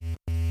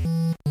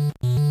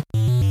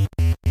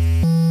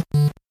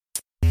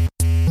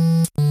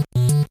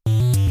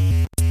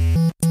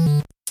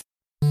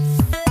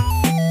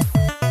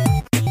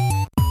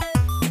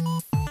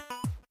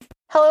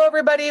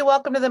everybody.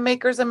 Welcome to the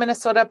Makers of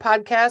Minnesota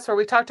podcast, where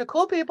we talk to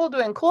cool people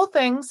doing cool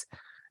things.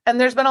 And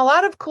there's been a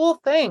lot of cool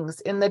things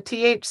in the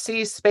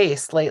THC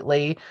space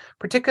lately,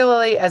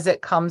 particularly as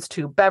it comes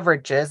to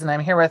beverages. And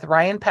I'm here with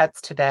Ryan Petz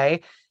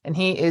today, and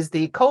he is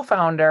the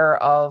co-founder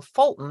of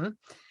Fulton.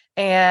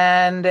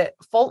 And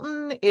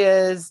Fulton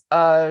is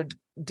a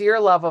dear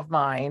love of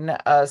mine.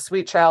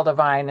 Sweet Child of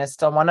Vine is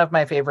still one of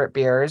my favorite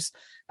beers,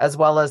 as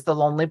well as the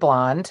Lonely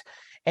Blonde.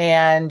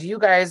 And you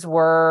guys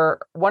were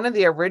one of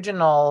the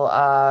original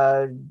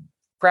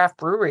craft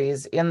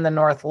breweries in the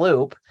North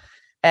Loop.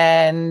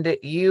 And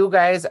you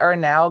guys are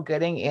now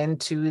getting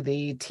into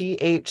the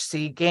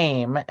THC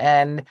game.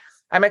 And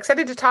I'm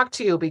excited to talk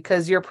to you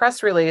because your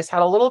press release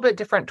had a little bit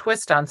different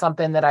twist on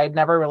something that I'd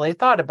never really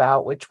thought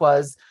about, which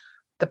was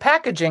the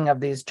packaging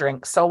of these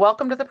drinks. So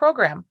welcome to the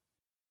program.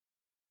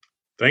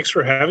 Thanks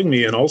for having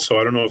me. And also,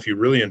 I don't know if you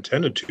really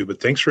intended to,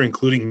 but thanks for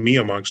including me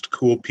amongst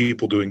cool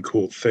people doing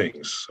cool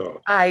things.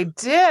 So I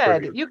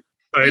did.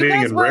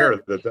 Exciting and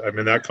rare that I'm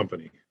in that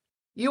company.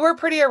 You were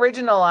pretty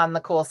original on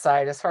the cool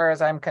side, as far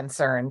as I'm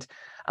concerned.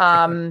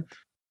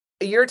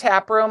 Your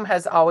tap room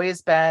has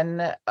always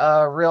been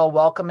a real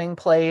welcoming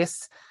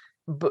place.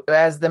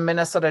 As the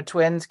Minnesota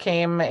Twins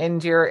came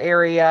into your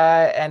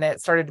area and it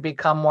started to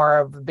become more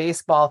of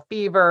baseball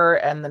fever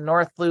and the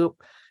North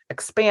Loop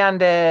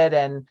expanded.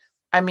 And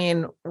I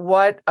mean,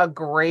 what a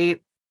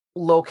great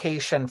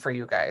location for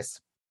you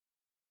guys.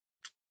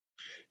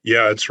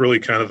 Yeah, it's really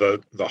kind of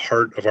the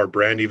heart of our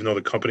brand, even though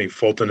the company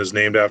Fulton is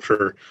named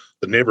after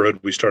the neighborhood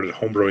we started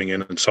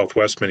homebrewing in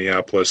Southwest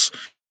Minneapolis.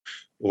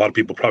 A lot of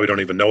people probably don't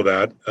even know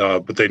that,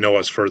 but they know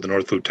us for the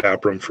North Loop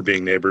Tap Room, for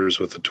being neighbors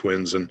with the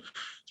Twins. And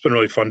it's been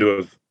really fun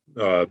to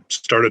have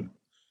started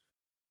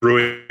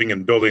brewing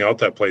and building out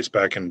that place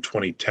back in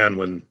 2010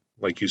 when,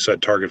 like you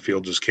said, Target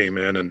Field just came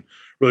in, and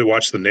really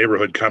watched the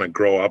neighborhood kind of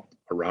grow up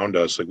around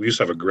us. Like, we used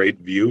to have a great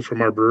view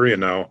from our brewery,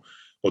 and now,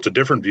 well, it's a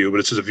different view, but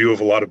it's a view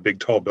of a lot of big,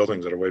 tall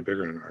buildings that are way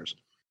bigger than ours.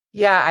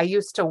 Yeah, I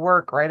used to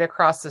work right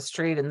across the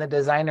street in the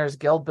Designers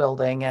Guild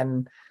building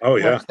and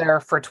worked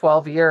there for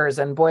 12 years.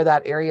 And boy,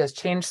 that area has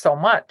changed so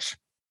much.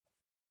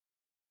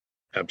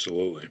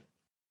 Absolutely.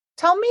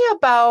 Tell me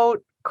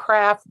about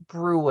craft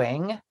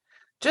brewing,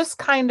 just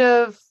kind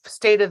of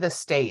state of the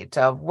state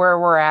of where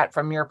we're at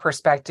from your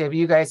perspective.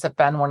 You guys have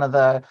been one of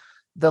the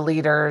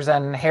leaders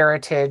and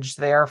heritage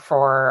there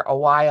for a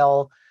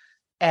while.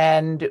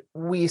 And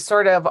we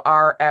sort of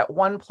are at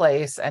one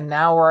place, and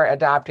now we're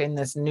adopting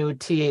this new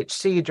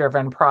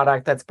THC-driven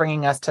product that's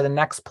bringing us to the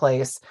next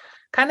place.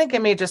 Kind of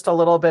give me just a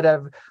little bit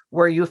of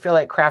where you feel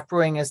like craft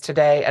brewing is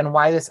today and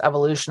why this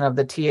evolution of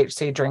the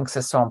THC drinks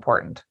is so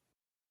important.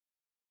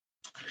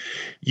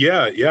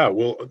 Yeah.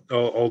 Well,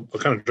 I'll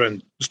kind of try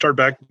and start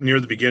back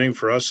near the beginning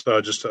for us,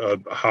 just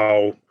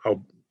how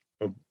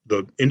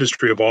the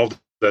industry evolved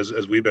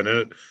as we've been in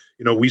it.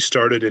 You know, we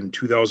started in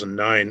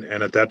 2009,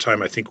 and at that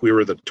time, I think we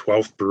were the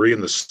 12th brewery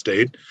in the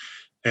state.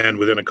 And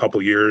within a couple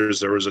of years,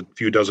 there was a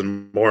few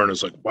dozen more, and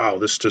it's like, wow,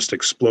 this just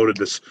exploded.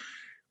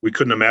 We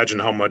couldn't imagine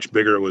how much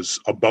bigger it was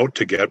about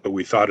to get, but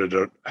we thought it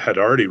had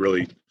already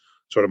really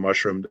sort of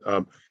mushroomed.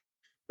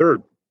 There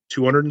are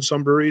 200 and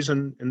some breweries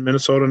in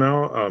Minnesota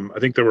now. I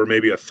think there were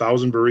maybe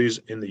 1,000 breweries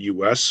in the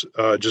U.S.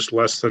 Just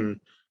less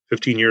than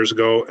 15 years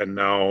ago, and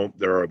now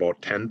there are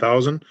about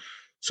 10,000.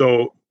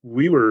 So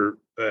we were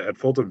at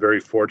Fulton very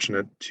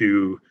fortunate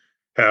to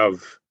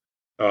have,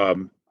 I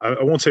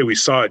won't say we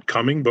saw it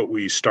coming, but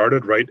we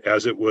started right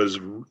as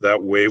that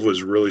wave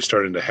was really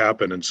starting to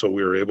happen. And so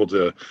we were able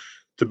to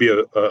be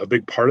a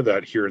big part of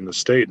that here in the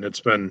state. And it's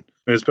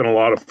been a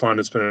lot of fun.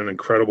 It's been an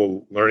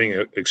incredible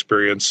learning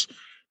experience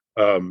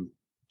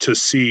to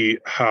see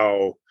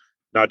how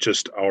not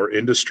just our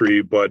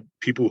industry, but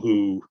people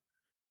who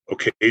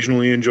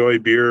occasionally enjoy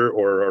beer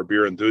or are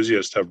beer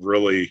enthusiasts have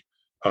really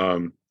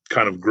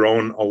kind of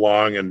grown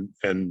along.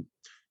 And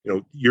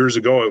years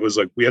ago it was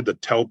like we had to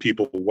tell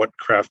people what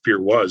craft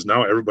beer was.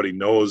 Now everybody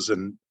knows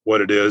and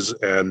what it is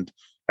and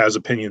has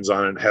opinions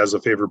on it, has a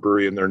favorite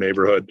brewery in their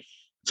neighborhood.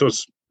 So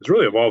it's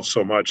really evolved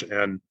so much.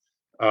 And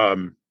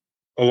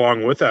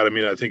along with that, I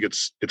mean, I think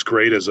it's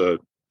great as a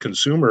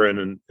consumer and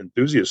an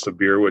enthusiast of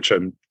beer, which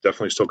I'm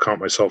definitely still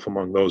count myself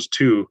among those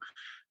two,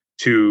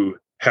 to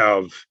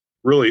have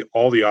really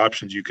all the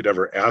options you could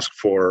ever ask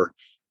for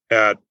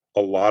at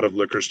a lot of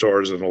liquor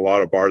stores and a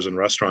lot of bars and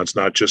restaurants,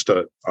 not just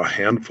a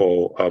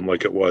handful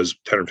like it was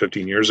 10 or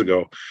 15 years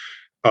ago.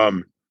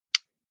 And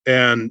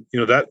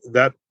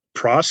that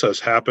process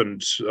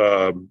happened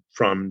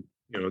from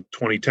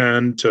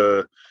 2010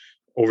 to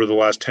over the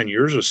last 10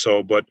 years or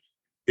so, but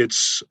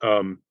it's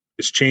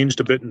changed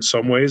a bit in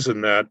some ways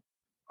in that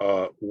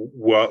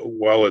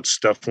while it's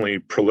definitely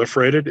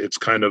proliferated, it's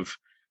kind of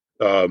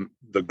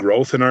the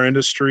growth in our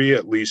industry,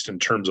 at least in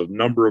terms of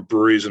number of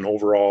breweries and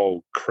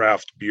overall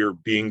craft beer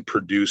being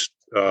produced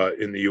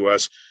in the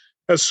U.S.,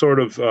 has sort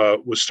of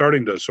was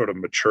starting to sort of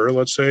mature,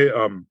 let's say,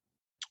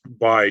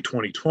 by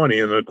 2020.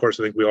 And of course,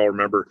 I think we all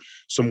remember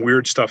some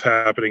weird stuff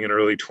happening in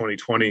early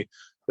 2020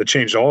 that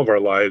changed all of our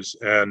lives.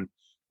 And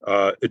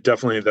it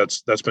definitely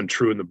that's been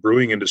true in the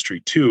brewing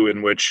industry too,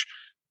 in which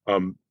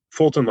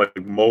Fulton, like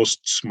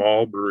most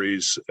small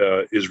breweries,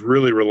 is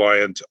really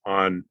reliant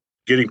on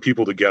getting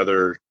people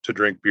together to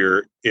drink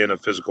beer in a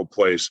physical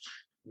place.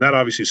 And that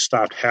obviously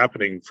stopped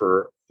happening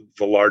for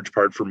the large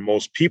part for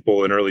most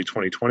people in early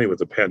 2020 with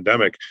the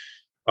pandemic.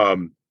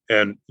 And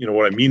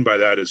what I mean by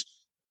that is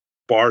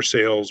bar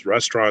sales,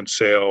 restaurant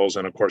sales,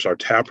 and of course our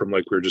tap room,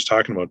 like we were just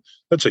talking about.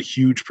 That's a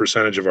huge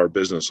percentage of our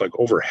business. Like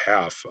over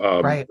half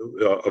Right.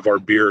 of our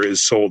beer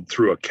is sold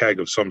through a keg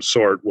of some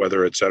sort,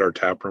 whether it's at our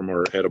tap room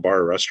or at a bar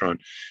or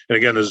restaurant. And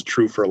again, this is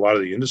true for a lot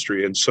of the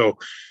industry. And so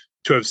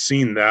to have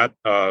seen that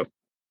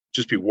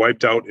just be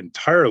wiped out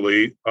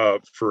entirely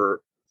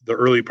for the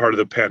early part of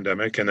the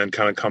pandemic, and then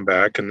kind of come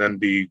back and then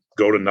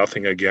go to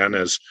nothing again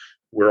as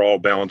we're all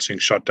balancing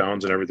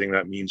shutdowns and everything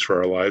that means for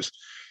our lives.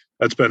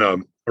 That's been a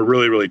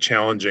really, really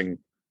challenging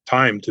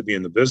time to be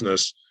in the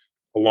business,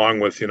 along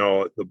with,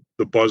 the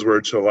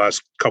buzzwords for the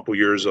last couple of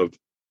years of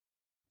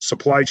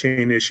supply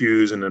chain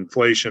issues and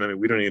inflation. I mean,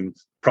 we don't even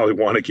probably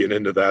want to get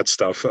into that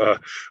stuff,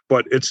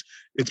 but it's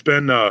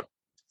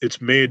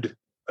made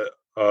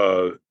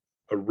a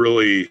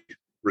really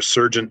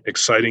resurgent,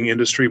 exciting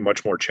industry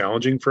much more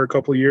challenging for a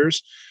couple of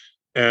years.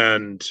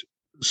 And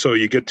so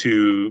you get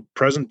to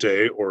present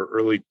day or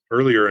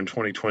earlier in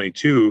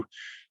 2022,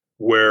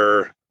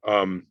 where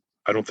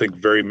I don't think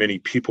very many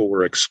people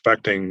were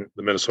expecting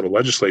the Minnesota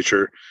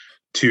legislature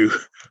to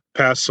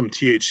pass some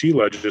THC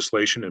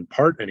legislation, in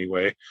part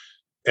anyway.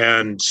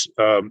 And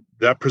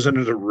that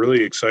presented a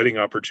really exciting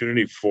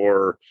opportunity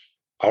for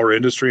our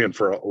industry and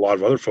for a lot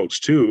of other folks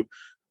too,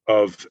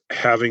 of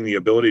having the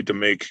ability to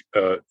make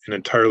an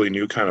entirely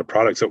new kind of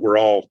products that we're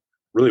all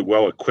really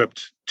well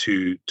equipped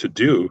to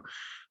do.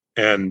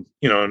 And,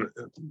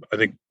 I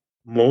think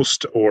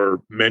most,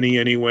 or many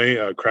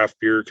anyway, craft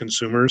beer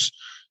consumers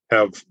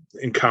have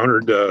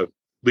encountered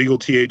legal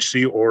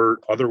THC or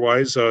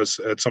otherwise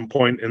at some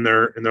point in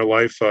their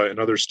life in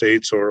other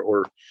states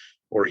or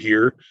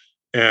here,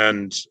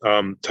 and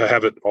to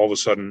have it all of a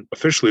sudden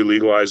officially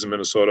legalized in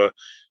Minnesota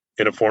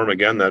in a form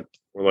again that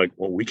we're like,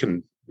 well, we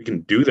can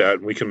do that,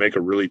 and we can make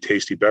a really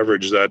tasty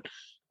beverage that,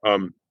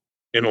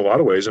 in a lot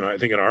of ways, and I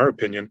think in our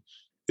opinion,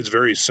 it's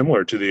very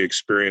similar to the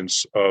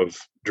experience of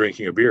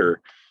drinking a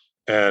beer.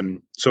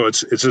 And so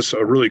it's just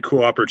a really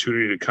cool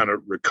opportunity to kind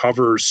of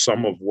recover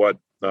some of what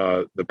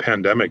the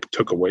pandemic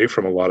took away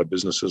from a lot of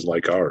businesses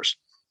like ours.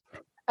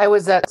 I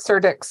was at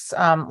Surdyk's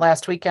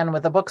last weekend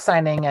with a book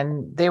signing,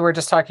 and they were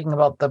just talking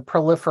about the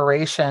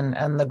proliferation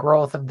and the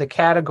growth of the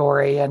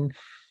category. And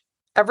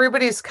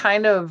everybody's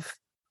kind of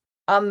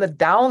on the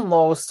down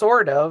low,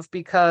 sort of,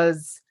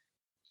 because,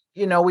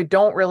 we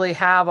don't really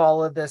have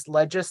all of this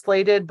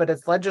legislated, but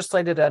it's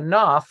legislated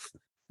enough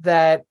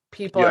that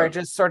people are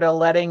just sort of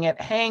letting it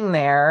hang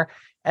there.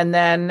 And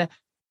then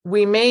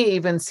we may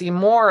even see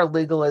more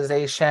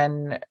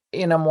legalization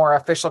in a more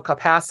official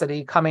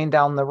capacity coming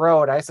down the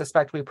road. I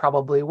suspect we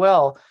probably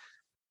will.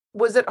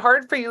 Was it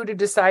hard for you to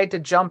decide to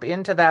jump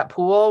into that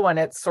pool when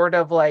it's sort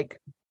of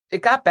like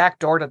it got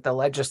backdoored at the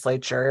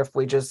legislature, if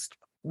we just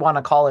want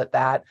to call it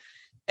that?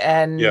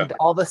 And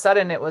all of a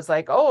sudden it was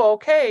like, oh,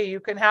 okay,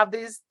 you can have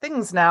these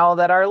things now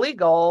that are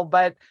legal,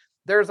 but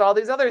there's all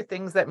these other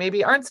things that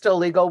maybe aren't still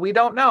legal. We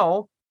don't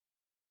know.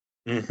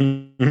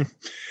 Mm-hmm.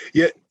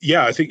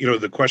 Yeah. I think,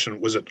 the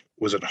question, was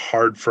it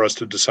hard for us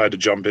to decide to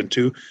jump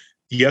into?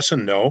 Yes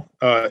and no.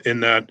 In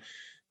that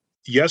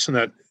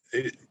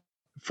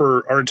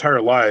for our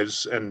entire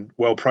lives, and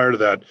well, prior to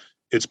that,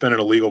 it's been an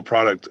illegal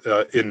product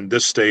in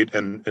this state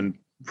and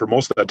for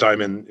most of that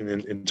time in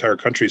the entire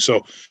country.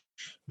 So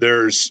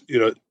there's,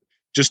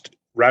 just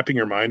wrapping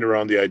your mind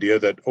around the idea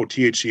that,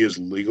 THC is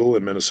legal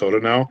in Minnesota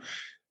now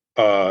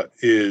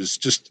is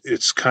just,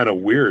 it's kind of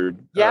weird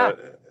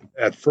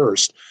at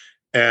first.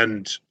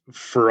 And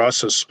for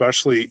us,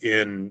 especially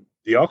in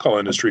the alcohol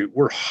industry,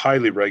 we're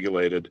highly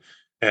regulated,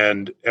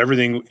 and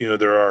everything,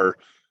 there are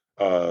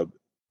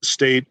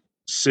state,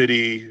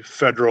 city,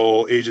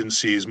 federal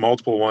agencies,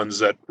 multiple ones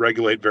that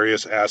regulate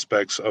various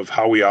aspects of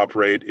how we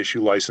operate,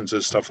 issue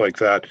licenses, stuff like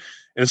that.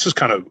 And it's just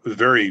kind of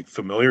very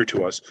familiar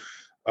to us.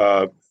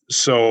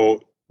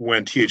 So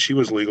when THC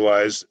was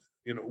legalized,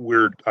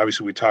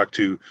 we talked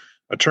to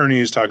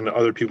attorneys, talking to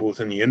other people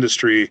within the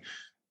industry,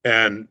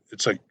 and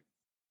it's like,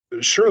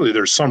 surely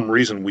there's some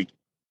reason we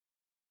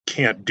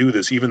can't do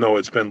this, even though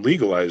it's been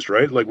legalized,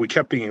 right? Like, we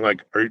kept being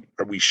like,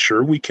 are we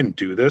sure we can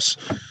do this?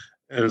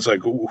 And it's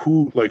like,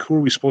 who are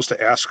we supposed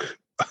to ask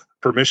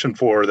permission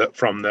for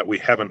that we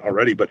haven't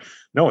already? But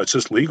no, it's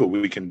just legal.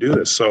 We can do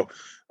this. So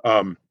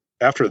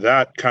after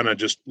that, kind of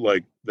just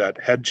like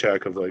that head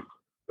check of like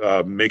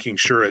making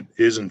sure it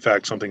is in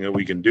fact something that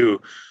we can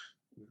do,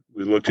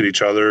 we looked at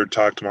each other,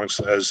 talked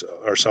amongst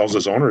ourselves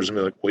as owners, and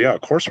be like, well, yeah,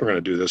 of course we're going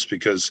to do this,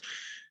 because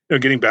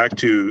getting back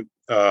to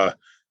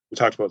we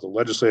talked about the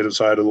legislative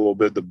side a little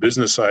bit, the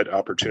business side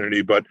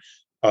opportunity, but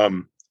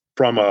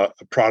from a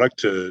product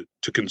to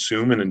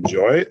consume and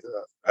enjoy,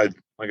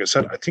 like I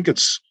said, I think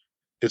it's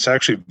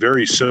actually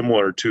very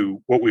similar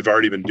to what we've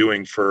already been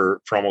doing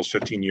for almost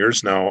 15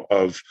 years now,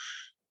 of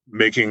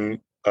making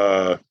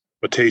a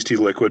tasty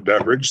liquid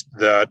beverage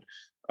that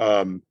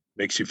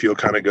makes you feel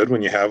kind of good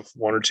when you have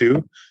one or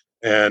two,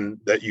 and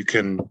that you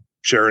can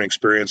share an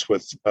experience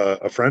with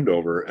a friend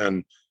over.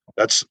 And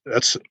that's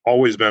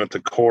always been at the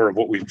core of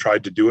what we've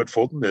tried to do at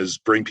Fulton, is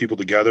bring people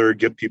together,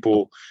 get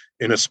people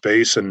in a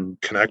space and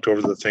connect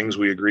over the things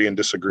we agree and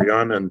disagree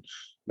on. And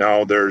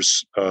now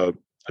there's a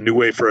new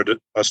way for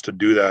us to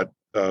do that,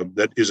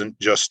 that isn't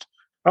just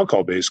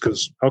alcohol based,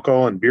 because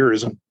alcohol and beer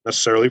isn't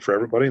necessarily for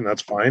everybody, and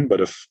that's fine. But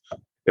if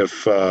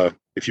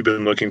you've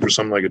been looking for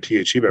something like a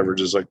THC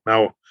beverage, is like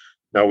now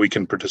we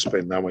can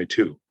participate in that way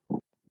too.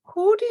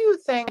 Who do you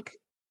think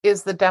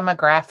is the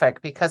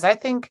demographic? Because I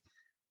think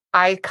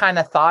I kind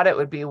of thought it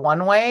would be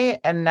one way,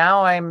 and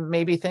now I'm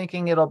maybe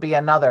thinking it'll be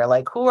another.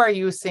 Like, who are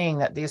you seeing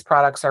that these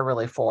products are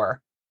really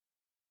for?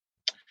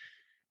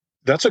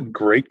 That's a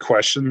great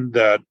question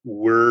that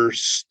we're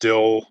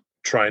still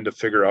trying to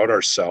figure out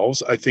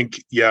ourselves. I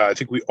think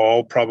we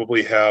all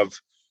probably have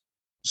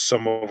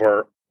some of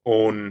our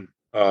own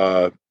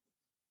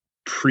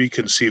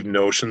preconceived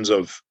notions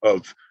of,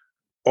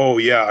 oh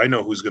yeah, I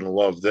know who's going to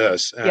love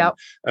this. And, yep.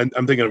 And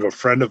I'm thinking of a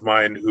friend of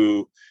mine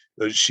who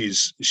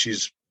she's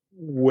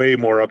way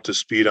more up to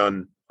speed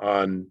on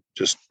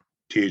just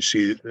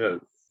THC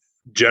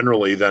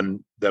generally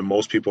than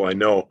most people I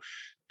know.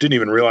 Didn't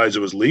even realize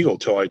it was legal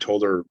till I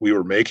told her we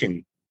were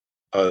making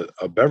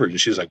a beverage, and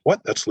she's like,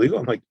 "What? That's legal?"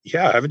 I'm like,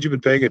 "Yeah, haven't you been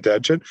paying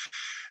attention?"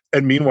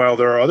 And meanwhile,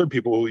 there are other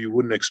people who you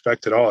wouldn't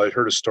expect at all. I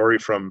heard a story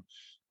from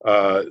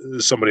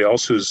somebody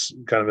else who's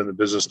kind of in the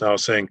business now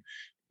saying,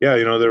 "Yeah,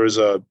 there was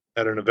at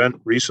an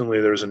event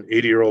recently, there was an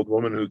 80-year-old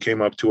woman who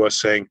came up to us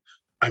saying,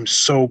 'I'm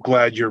so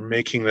glad you're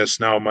making this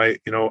now. I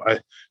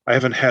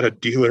haven't had a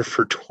dealer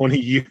for 20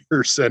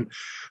 years.'" And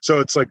so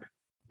it's like,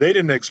 they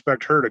didn't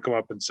expect her to come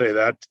up and say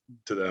that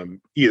to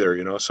them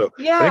either, So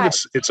yeah. I think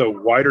it's a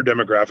wider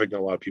demographic than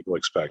a lot of people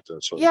expect.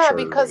 So yeah,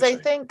 because I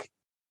think,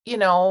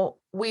 in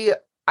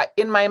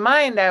my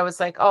mind, I was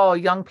like, oh,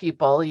 young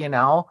people,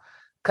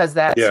 because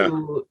that's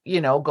who,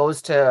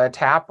 goes to a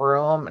tap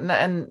room,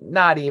 and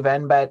not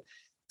even, but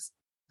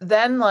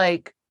then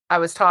like I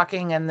was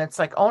talking, and it's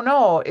like, oh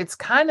no, it's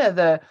kind of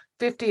the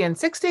 50 and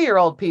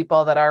 60-year-old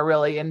people that are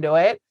really into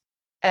it.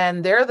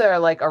 And they're the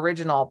like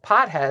original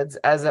potheads,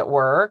 as it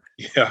were.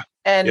 Yeah.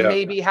 And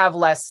maybe have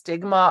less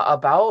stigma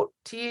about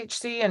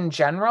THC in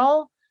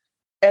general.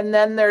 And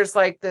then there's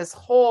like this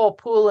whole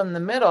pool in the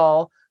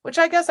middle, which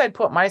I guess I'd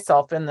put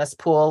myself in this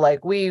pool.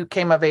 Like, we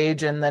came of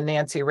age in the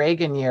Nancy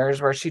Reagan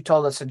years where she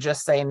told us to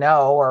just say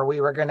no, or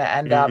we were going to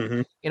end up,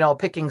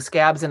 picking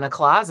scabs in a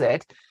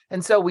closet.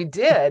 And so we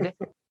did.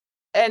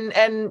 and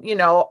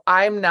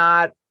I'm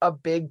not a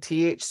big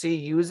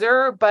THC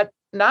user, but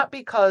not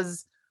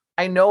because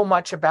I know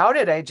much about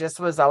it. I just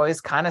was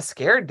always kind of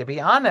scared, to be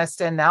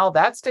honest. And now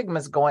that stigma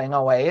is going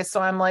away.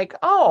 So I'm like,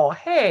 oh,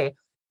 hey.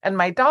 And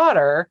my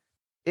daughter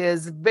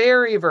is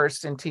very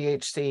versed in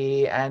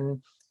THC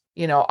and,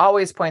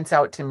 always points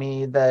out to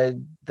me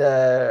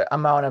the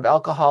amount of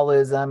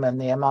alcoholism and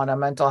the amount of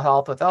mental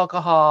health with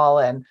alcohol.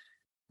 And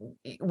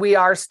we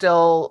are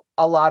still,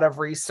 a lot of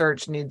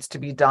research needs to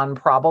be done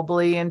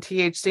probably in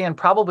THC, and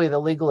probably the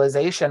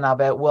legalization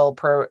of it will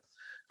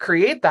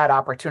create that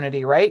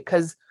opportunity, right?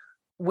 Because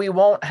we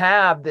won't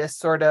have this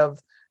sort of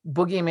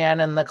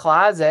boogeyman in the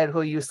closet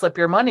who you slip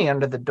your money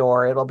under the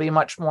door. It'll be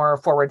much more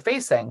forward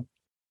facing.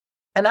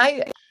 And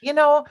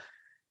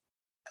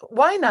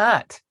why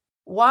not?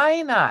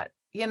 Why not?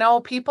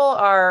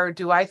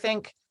 Do I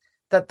think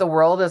that the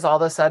world is all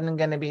of a sudden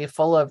going to be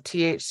full of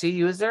THC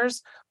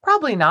users?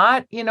 Probably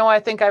not. I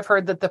think I've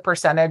heard that the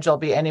percentage will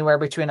be anywhere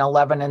between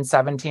 11 and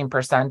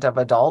 17% of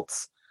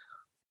adults.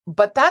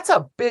 But that's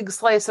a big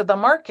slice of the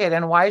market.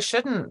 And why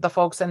shouldn't the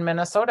folks in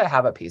Minnesota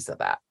have a piece of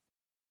that?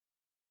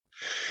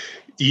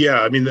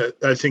 Yeah, I mean,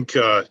 I think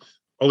I'll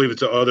leave it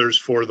to others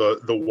for the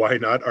why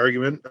not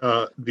argument,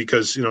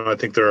 because I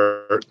think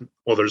there's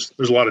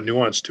a lot of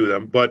nuance to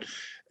them. But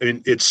I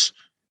mean, it's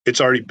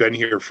already been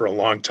here for a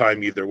long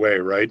time either way,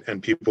 right?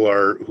 And people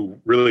who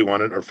really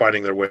want it are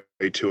finding their way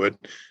to it.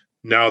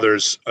 Now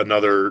there's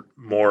another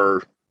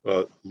more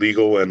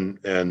legal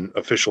and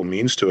official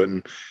means to it.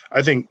 And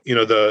I think,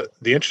 the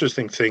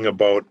interesting thing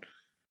about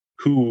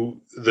who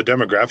the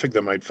demographic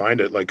that might find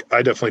it, like,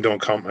 I definitely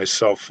don't count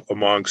myself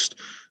amongst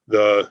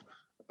the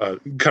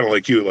kind of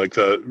like you, like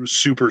the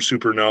super,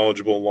 super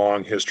knowledgeable,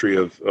 long history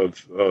of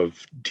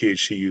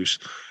THC use.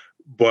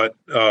 But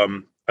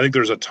I think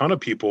there's a ton of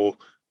people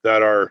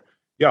that are,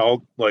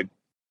 I'll, like,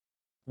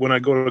 when I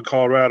go to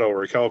Colorado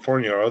or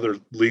California or other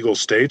legal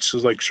states,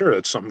 is like, sure,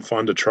 it's something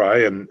fun to try.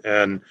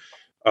 And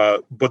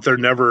but they're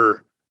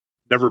never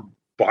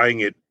buying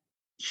it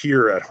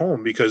here at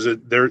home because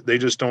they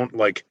just don't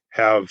like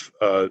have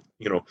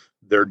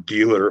their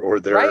dealer or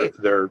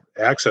their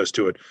access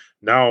to it.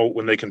 Now,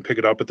 when they can pick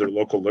it up at their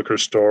local liquor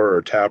store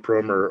or tap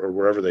room or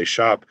wherever they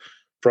shop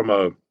from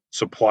a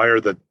supplier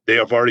that they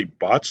have already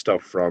bought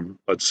stuff from,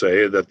 let's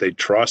say, that they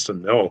trust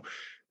and know,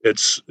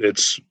 it's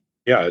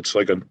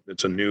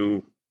a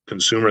new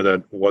consumer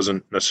that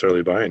wasn't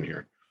necessarily buying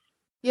here.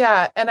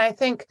 Yeah, and I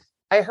think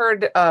I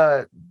heard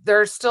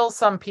there's still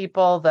some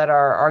people that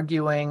are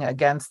arguing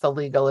against the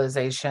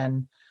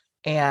legalization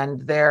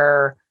And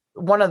they're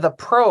one of the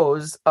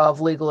pros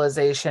of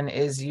legalization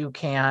is you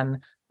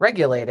can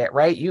regulate it,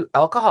 right?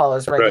 Alcohol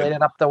is regulated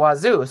Right. up the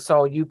wazoo.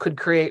 So you could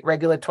create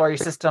regulatory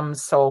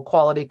systems so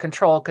quality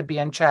control could be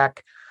in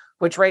check,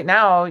 which right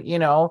now,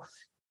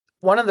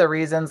 one of the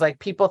reasons like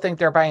people think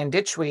they're buying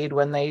ditchweed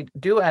when they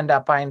do end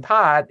up buying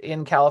pot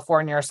in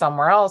California or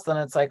somewhere else, then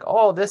it's like,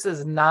 oh, this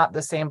is not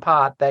the same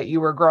pot that you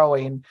were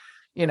growing,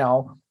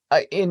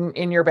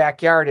 in your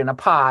backyard in a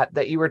pot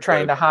that you were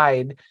trying to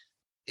hide.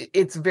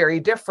 It's very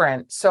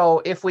different.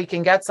 So if we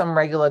can get some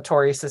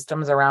regulatory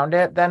systems around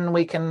it, then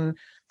we can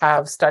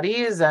have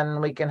studies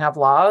and we can have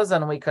laws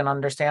and we can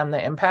understand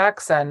the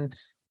impacts and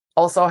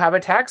also have a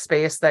tax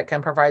base that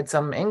can provide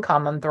some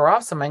income and throw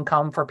off some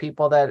income for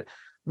people that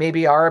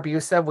maybe are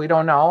abusive. We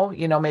don't know,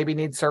 maybe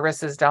need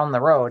services down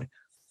the road.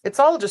 It's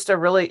all just a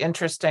really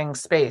interesting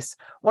space.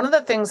 One of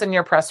the things in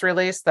your press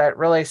release that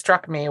really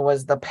struck me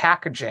was the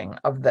packaging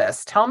of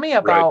this. Tell me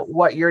about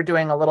what you're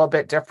doing a little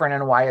bit different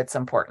and why it's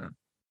important.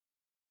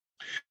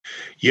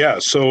 Yeah,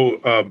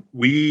 so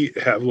we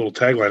have a little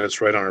tagline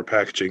that's right on our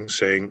packaging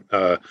saying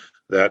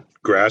that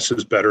grass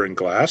is better in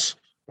glass,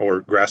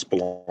 or grass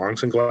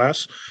belongs in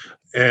glass.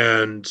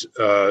 And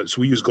so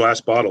we use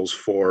glass bottles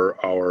for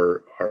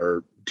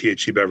our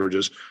THC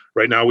beverages.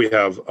 Right now we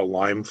have a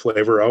lime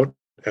flavor out,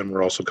 and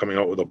we're also coming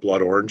out with a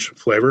blood orange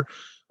flavor.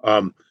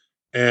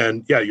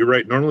 And yeah, you're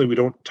right. Normally we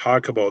don't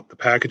talk about the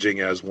packaging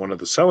as one of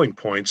the selling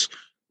points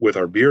with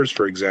our beers,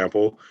 for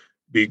example.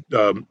 We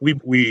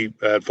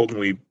at Fulton,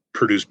 we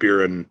produce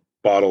beer in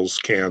bottles,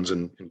 cans,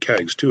 and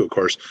kegs too, of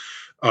course,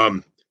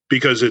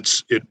 because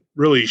it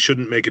really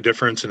shouldn't make a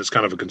difference, and it's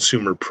kind of a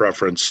consumer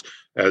preference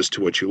as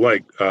to what you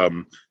like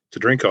to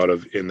drink out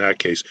of. In that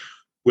case,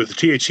 with the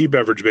THC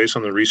beverage, based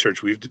on the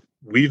research we've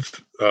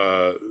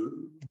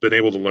been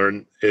able to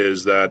learn,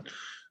 is that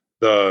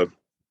the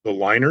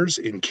liners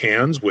in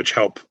cans, which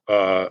help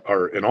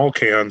are in all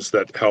cans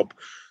that help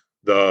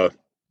the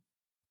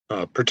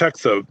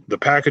protect the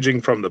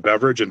packaging from the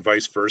beverage and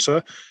vice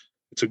versa.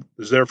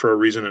 It's there for a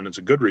reason, and it's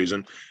a good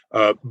reason.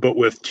 But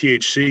with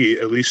THC,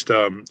 at least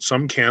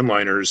some can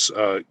liners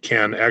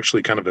can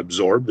actually kind of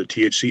absorb the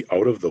THC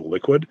out of the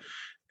liquid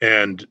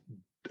and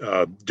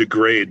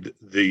degrade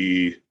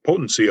the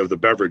potency of the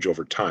beverage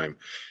over time.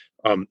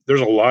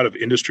 There's a lot of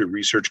industry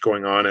research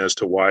going on as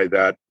to why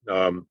that,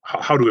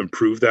 how to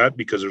improve that,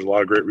 because there's a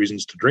lot of great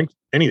reasons to drink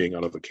anything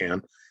out of a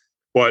can.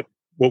 But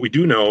what we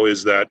do know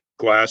is that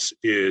glass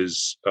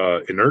is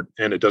inert,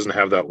 and it doesn't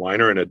have that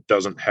liner, and it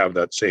doesn't have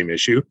that same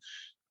issue.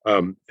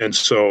 And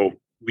so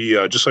we,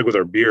 just like with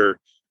our beer,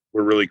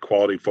 we're really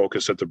quality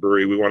focused at the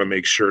brewery. We want to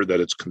make sure that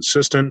it's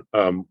consistent,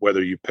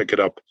 whether you pick it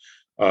up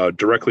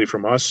directly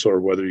from us or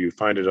whether you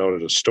find it out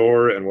at a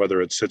store, and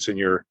whether it sits in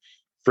your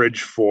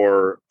fridge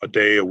for a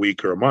day, a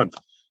week, or a month.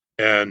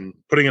 And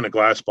putting in a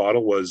glass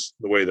bottle was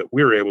the way that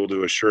we were able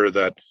to assure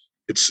that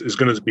it's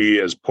going to be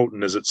as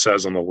potent as it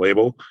says on the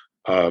label,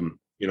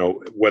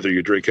 whether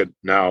you drink it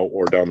now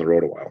or down the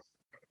road a while.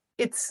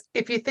 It's,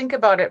 if you think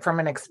about it from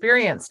an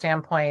experience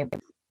standpoint,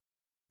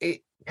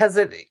 because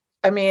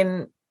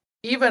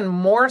even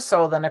more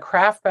so than a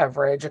craft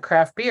beverage, a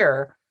craft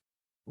beer,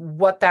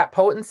 what that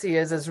potency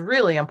is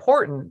really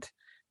important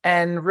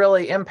and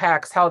really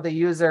impacts how the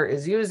user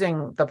is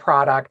using the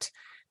product.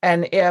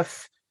 And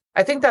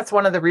I think that's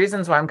one of the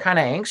reasons why I'm kind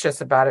of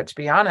anxious about it, to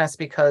be honest,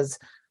 because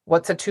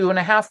what's a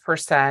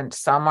 2.5%?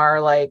 Some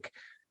are like,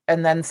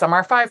 and then some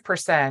are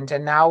 5%.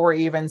 And now we're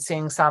even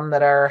seeing some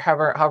that are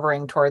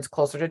hovering towards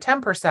closer to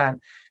 10%.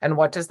 And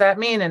what does that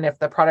mean? And if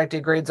the product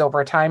degrades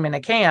over time in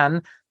a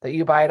can that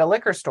you buy at a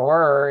liquor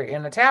store or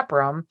in a tap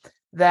room,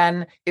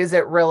 then is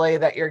it really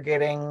that you're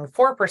getting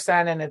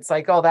 4% and it's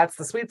like, oh, that's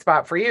the sweet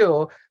spot for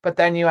you, but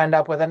then you end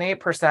up with an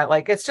 8%.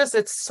 Like, it's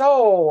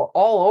so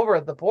all over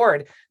the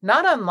board,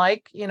 not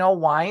unlike,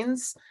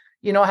 wines,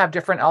 have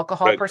different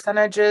alcohol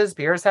percentages,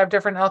 beers have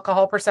different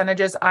alcohol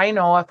percentages. I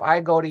know if I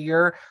go to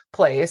your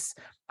place,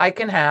 I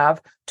can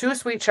have 2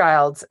 Sweet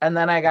Childs and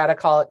then I got to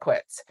call it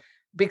quits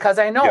because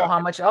I know how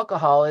much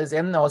alcohol is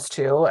in those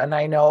 2 and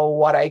I know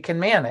what I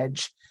can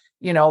manage.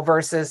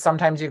 Versus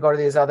sometimes you go to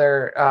these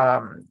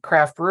other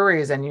craft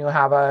breweries and you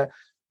have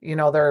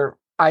their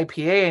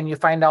IPA and you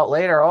find out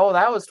later, oh,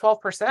 that was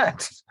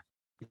 12%.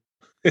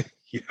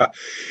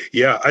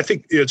 Yeah. I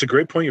think it's a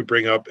great point you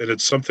bring up. And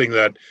it's something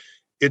that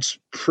it's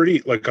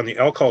pretty, like on the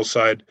alcohol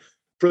side,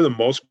 for the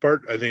most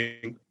part, I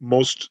think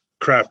most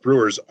craft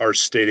brewers are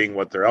stating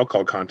what their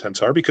alcohol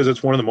contents are because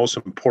it's one of the most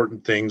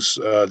important things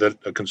that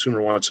a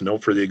consumer wants to know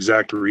for the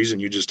exact reason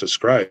you just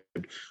described.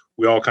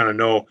 We all kind of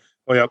know,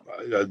 oh yeah,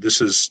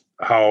 this is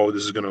how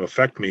this is going to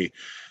affect me.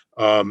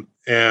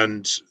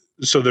 And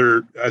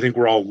so I think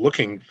we're all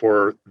looking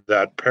for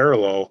that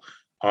parallel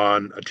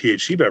on a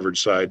THC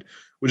beverage side,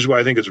 which is why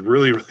I think it's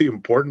really, really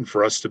important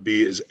for us to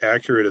be as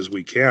accurate as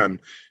we can.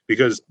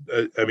 Because,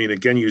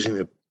 again, using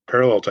the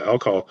parallel to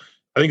alcohol,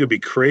 I think it'd be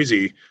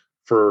crazy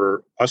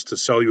for us to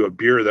sell you a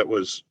beer that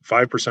was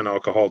 5%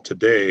 alcohol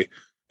today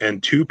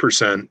and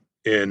 2%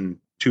 in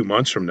 2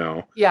 months from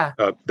now. Yeah.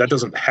 That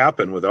doesn't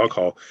happen with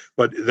alcohol,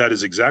 but that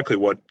is exactly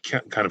what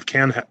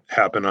can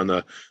happen on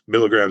the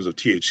milligrams of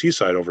THC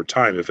side over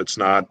time if it's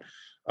not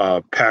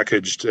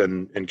packaged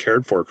and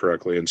cared for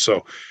correctly. And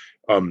so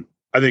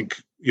I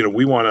think,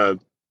 we want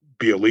to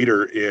be a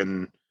leader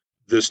in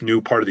this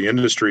new part of the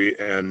industry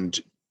and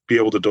be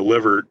able to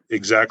deliver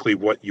exactly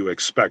what you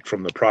expect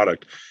from the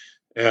product.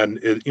 And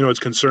it's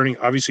concerning.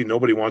 Obviously,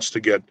 nobody wants to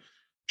get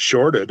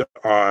shorted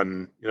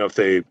on, if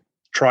they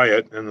try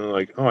it and they're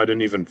like, oh, I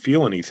didn't even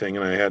feel anything,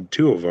 and I had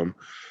 2 of them.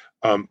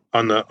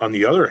 On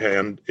the other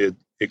hand, it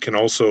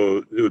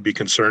would be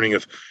concerning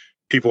if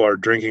people are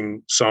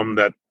drinking some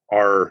that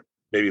are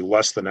maybe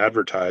less than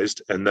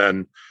advertised, and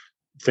then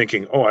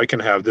thinking, oh, I can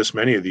have this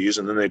many of these,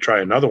 and then they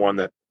try another one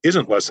that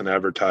isn't less than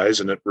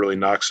advertised, and it really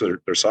knocks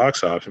their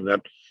socks off. And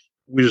that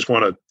we just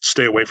want to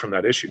stay away from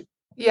that issue.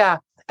 Yeah.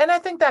 And I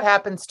think that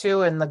happens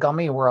too in the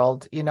gummy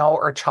world,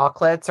 or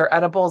chocolates or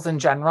edibles in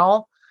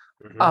general.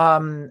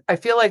 Mm-hmm. I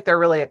feel like they're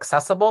really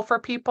accessible for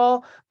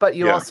people, but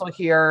you also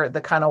hear the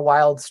kind of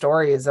wild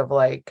stories of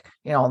like,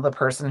 the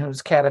person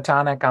who's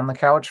catatonic on the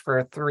couch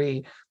for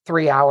three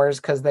hours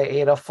because they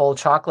ate a full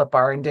chocolate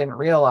bar and didn't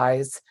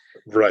realize.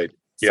 Right.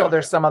 So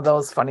there's some of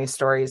those funny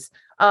stories.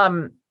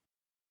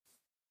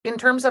 In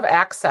terms of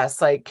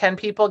access, like, can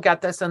people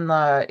get this in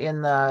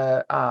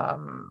the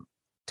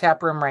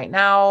tap room right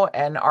now?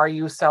 And are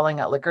you selling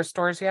at liquor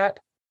stores yet?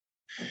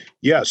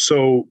 Yeah,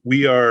 so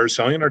we are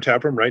selling in our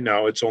tap room right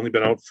now. It's only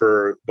been out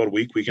for about a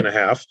week and a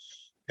half.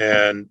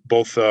 And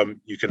both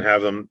you can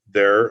have them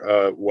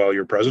there while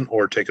you're present,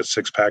 or take a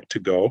 6-pack to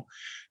go.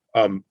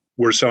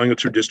 We're selling it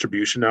through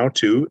distribution now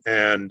too.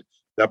 And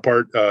that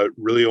part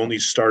really only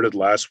started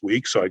last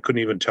week. So I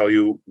couldn't even tell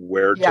you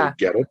where to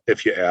get it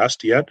if you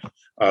asked yet.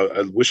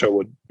 I wish I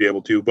would be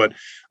able to. But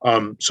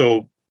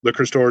so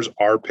liquor stores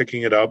are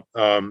picking it up.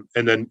 And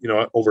then,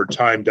 over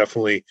time,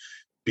 definitely,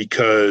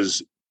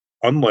 because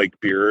unlike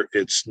beer,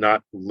 it's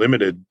not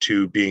limited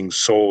to being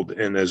sold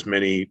in as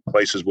many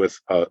places with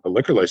a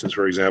liquor license,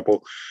 for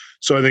example.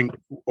 So I think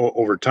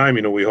over time,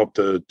 we hope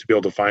to be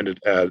able to find it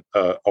at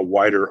a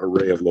wider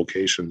array of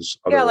locations.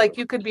 Yeah, like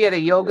you could be at a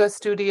yoga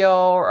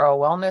studio or a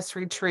wellness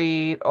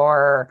retreat,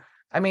 or,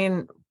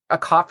 a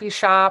coffee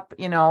shop,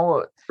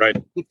 Right.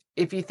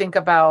 If you think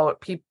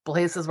about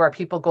places where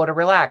people go to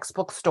relax,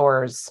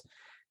 bookstores.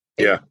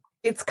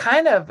 It's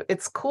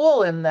it's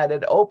cool in that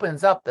it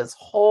opens up this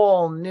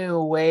whole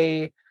new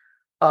way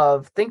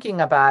of thinking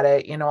about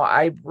it.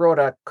 I wrote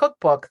a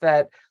cookbook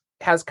that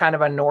has kind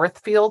of a North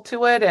feel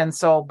to it. And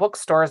so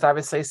bookstores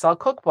obviously sell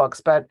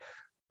cookbooks, but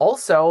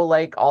also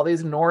like all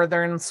these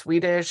Northern,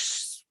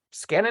 Swedish,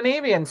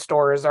 Scandinavian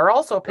stores are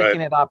also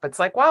picking it up. It's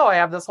like, wow, I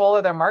have this whole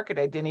other market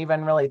I didn't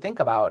even really think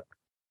about.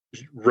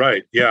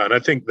 Right. Yeah. And I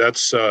think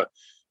that's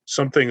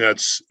something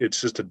it's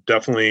just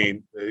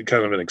definitely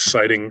kind of an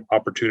exciting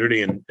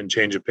opportunity and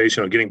change of pace.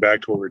 Getting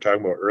back to what we were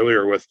talking about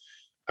earlier with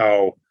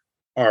how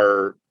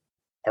our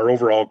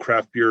overall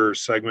craft beer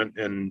segment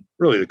in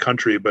really the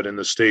country, but in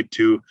the state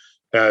too,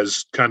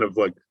 has kind of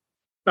like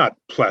not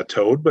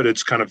plateaued, but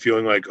it's kind of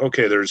feeling like,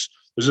 okay, there's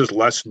just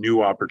less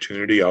new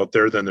opportunity out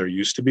there than there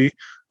used to be.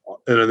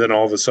 And then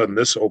all of a sudden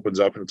this opens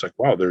up and it's like,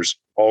 wow, there's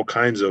all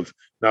kinds of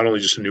not only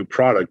just a new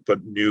product,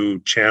 but new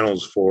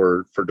channels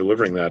for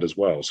delivering that as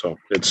well. So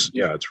it's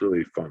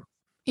really fun.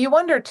 You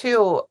wonder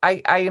too,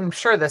 I am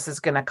sure this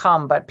is going to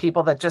come, but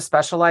people that just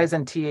specialize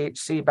in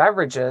THC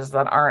beverages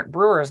that aren't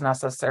brewers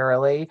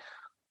necessarily,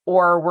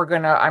 or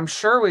I'm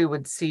sure we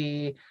would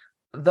see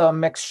the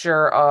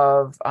mixture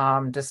of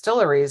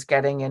distilleries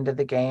getting into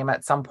the game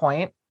at some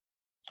point.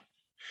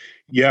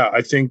 Yeah,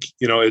 I think,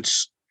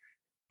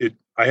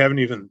 I haven't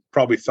even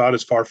probably thought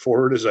as far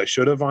forward as I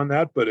should have on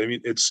that, but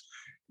it's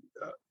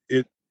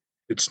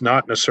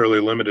not necessarily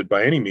limited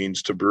by any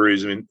means to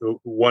breweries.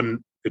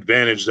 One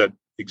advantage that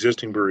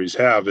existing breweries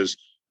have is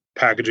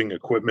packaging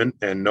equipment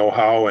and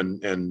know-how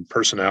and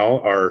personnel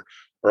are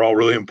all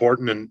really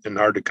important and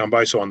hard to come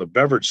by. So on the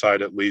beverage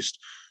side, at least,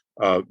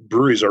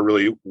 breweries are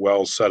really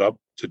well set up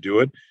to do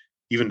it.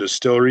 Even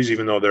distilleries,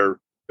 even though they're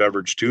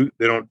beverage too,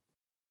 they don't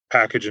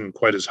package in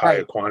quite as high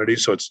a quantity.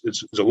 So it's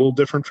a little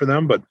different for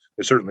them, but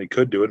they certainly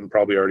could do it and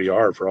probably already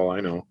are for all I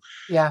know.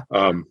 Yeah.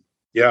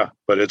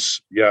 But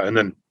and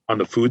then on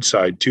the food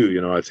side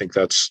too, I think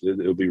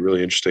it'll be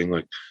really interesting,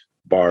 like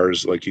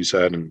bars, like you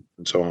said, and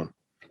so on.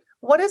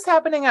 What is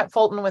happening at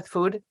Fulton with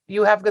food?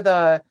 You have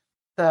the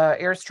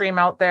Airstream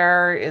out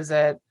there. Is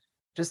it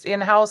just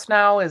in-house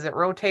now? Is it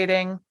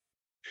rotating?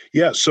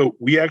 Yeah. So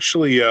we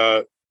actually,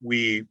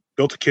 we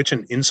built a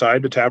kitchen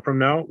inside the tap room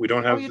now. We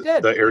don't have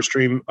the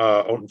Airstream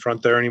out in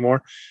front there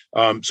anymore.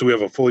 So we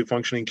have a fully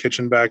functioning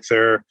kitchen back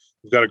there.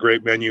 We've got a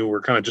great menu.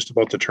 We're kind of just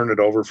about to turn it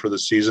over for the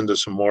season to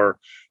some more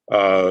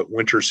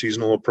winter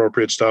seasonal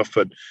appropriate stuff.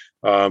 But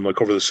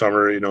like over the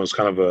summer, it's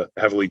kind of a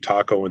heavily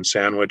taco and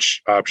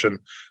sandwich option.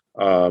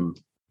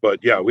 But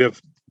yeah, we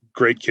have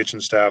great kitchen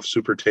staff,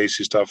 super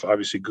tasty stuff,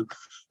 obviously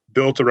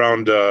built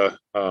around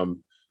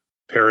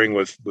pairing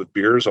with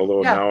beers,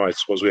 although now I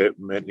suppose we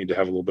might need to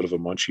have a little bit of a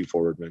munchy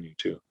forward menu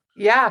too.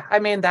 Yeah, I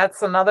mean that's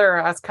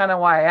kind of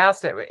why I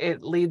asked it.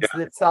 It leads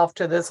Yeah. itself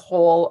to this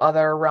whole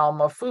other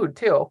realm of food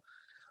too. Yep.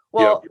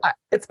 Well,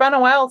 it's been a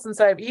while since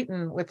I've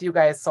eaten with you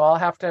guys, so I'll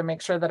have to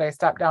make sure that I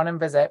stop down and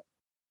visit.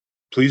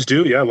 Please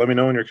do. Yeah. Let me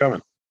know when you're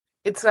coming.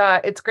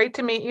 It's great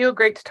to meet you,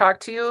 great to talk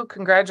to you.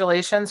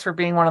 Congratulations for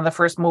being one of the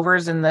first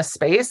movers in this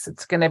space.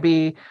 It's going to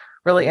be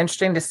really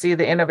interesting to see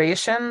the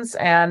innovations,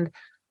 and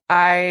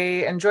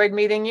I enjoyed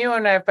meeting you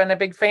and I've been a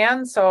big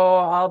fan, so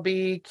I'll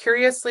be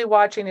curiously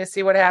watching to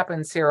see what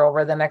happens here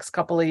over the next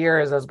couple of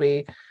years as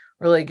we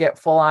really get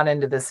full on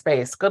into this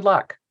space. Good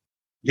luck.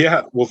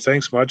 Yeah. Well,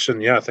 thanks much.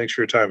 And yeah, thanks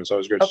for your time. It's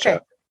always great to Okay.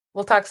 chat.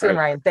 We'll talk All soon,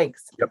 right. Ryan.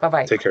 Thanks. Yep.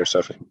 Bye-bye. Take care,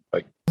 Stephanie.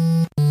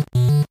 Bye.